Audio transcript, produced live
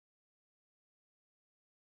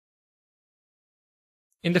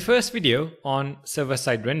In the first video on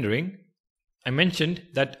server-side rendering, I mentioned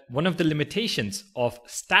that one of the limitations of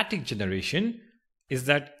static generation is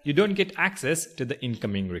that you don't get access to the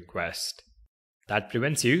incoming request. That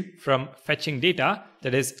prevents you from fetching data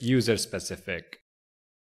that is user-specific.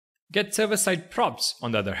 getServerSideProps,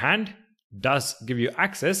 on the other hand, does give you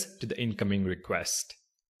access to the incoming request.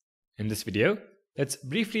 In this video, let's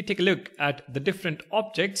briefly take a look at the different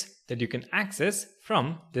objects that you can access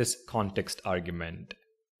from this context argument.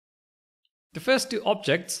 The first two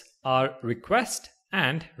objects are request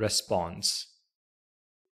and response.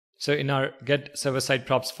 So in our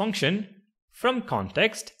getServerSideProps function, from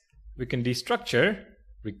context, we can destructure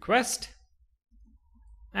request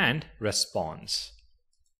and response.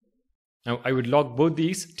 Now I would log both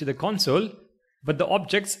these to the console, but the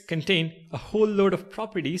objects contain a whole load of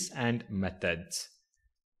properties and methods.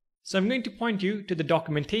 So I'm going to point you to the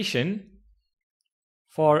documentation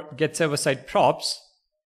for getServerSideProps,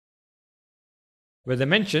 where they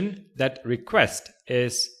mention that request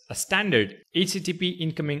is a standard HTTP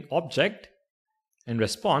incoming object and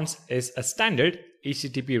response is a standard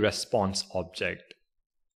HTTP response object.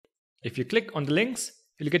 If you click on the links,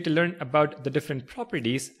 you'll get to learn about the different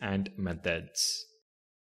properties and methods.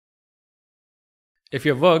 If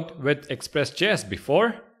you've worked with Express.js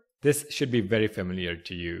before, this should be very familiar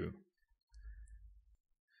to you.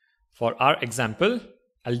 For our example,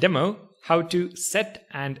 I'll demo how to set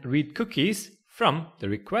and read cookies from the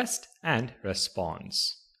request and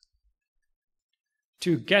response.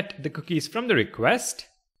 To get the cookies from the request,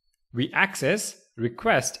 we access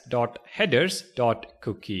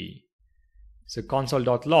request.headers.cookie. So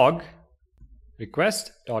console.log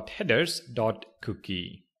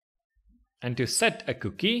request.headers.cookie. And to set a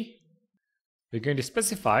cookie, we're going to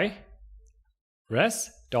specify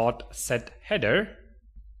res.setHeader.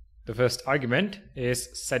 The first argument is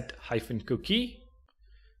set-cookie.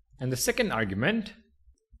 And the second argument,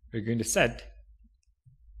 we're going to set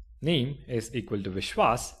name is equal to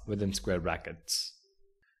Vishwas within square brackets.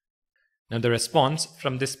 Now the response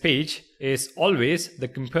from this page is always the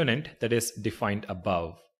component that is defined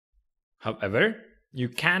above. However, you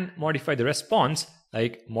can modify the response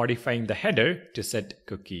like modifying the header to set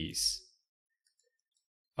cookies.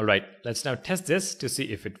 Alright, let's now test this to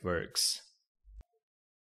see if it works.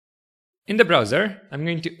 In the browser, I'm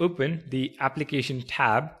going to open the application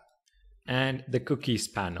tab and the cookies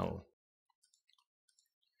panel.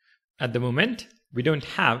 At the moment, we don't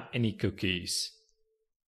have any cookies.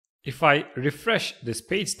 If I refresh this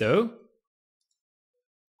page though,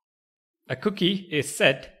 a cookie is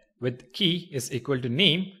set with key is equal to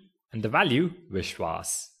name and the value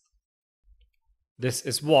Vishwas. This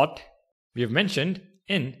is what we have mentioned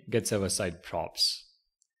in getServerSideProps.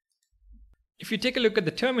 If you take a look at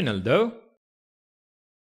the terminal though,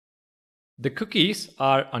 the cookies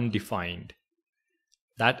are undefined.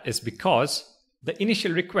 That is because the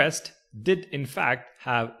initial request did in fact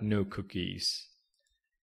have no cookies.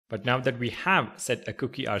 But now that we have set a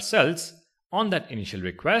cookie ourselves on that initial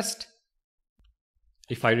request,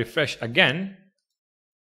 if I refresh again,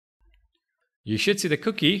 you should see the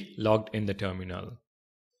cookie logged in the terminal.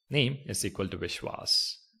 Name is equal to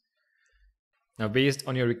Vishwas. Now based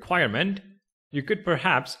on your requirement, you could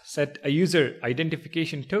perhaps set a user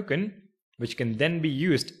identification token which can then be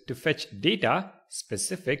used to fetch data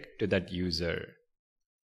specific to that user.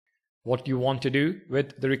 What you want to do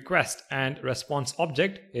with the request and response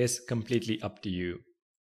object is completely up to you.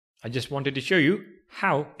 I just wanted to show you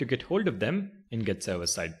how to get hold of them in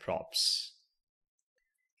getServerSideProps.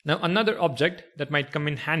 Now another object that might come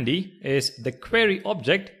in handy is the query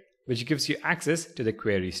object, which gives you access to the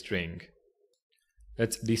query string.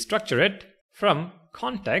 Let's destructure it from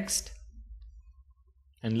context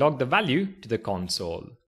and log the value to the console.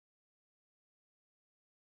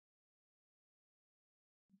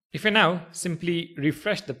 If I now simply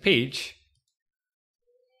refresh the page,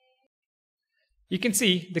 you can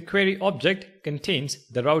see the query object contains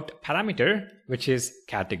the route parameter, which is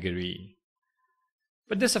category.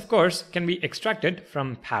 But this of course can be extracted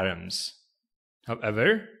from params.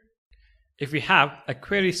 However, if we have a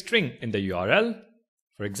query string in the URL,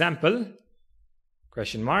 for example,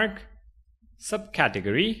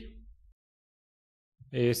 $subcategory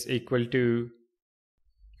is equal to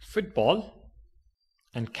football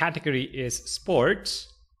and category is sports,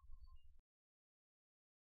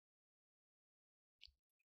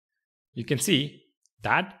 you can see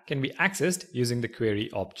that can be accessed using the query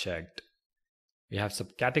object. We have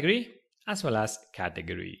subcategory as well as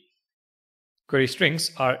category. Query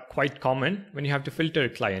strings are quite common when you have to filter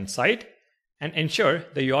client side and ensure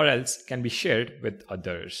the URLs can be shared with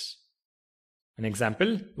others. An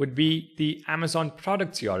example would be the Amazon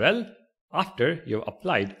products URL after you've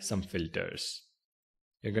applied some filters.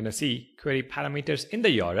 You're going to see query parameters in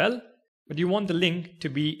the URL, but you want the link to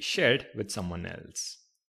be shared with someone else.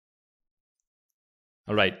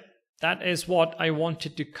 All right, that is what I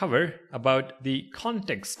wanted to cover about the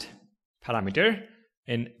context parameter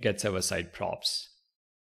in getServerSideProps.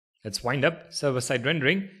 Let's wind up server-side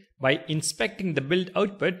rendering by inspecting the build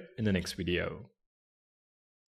output in the next video.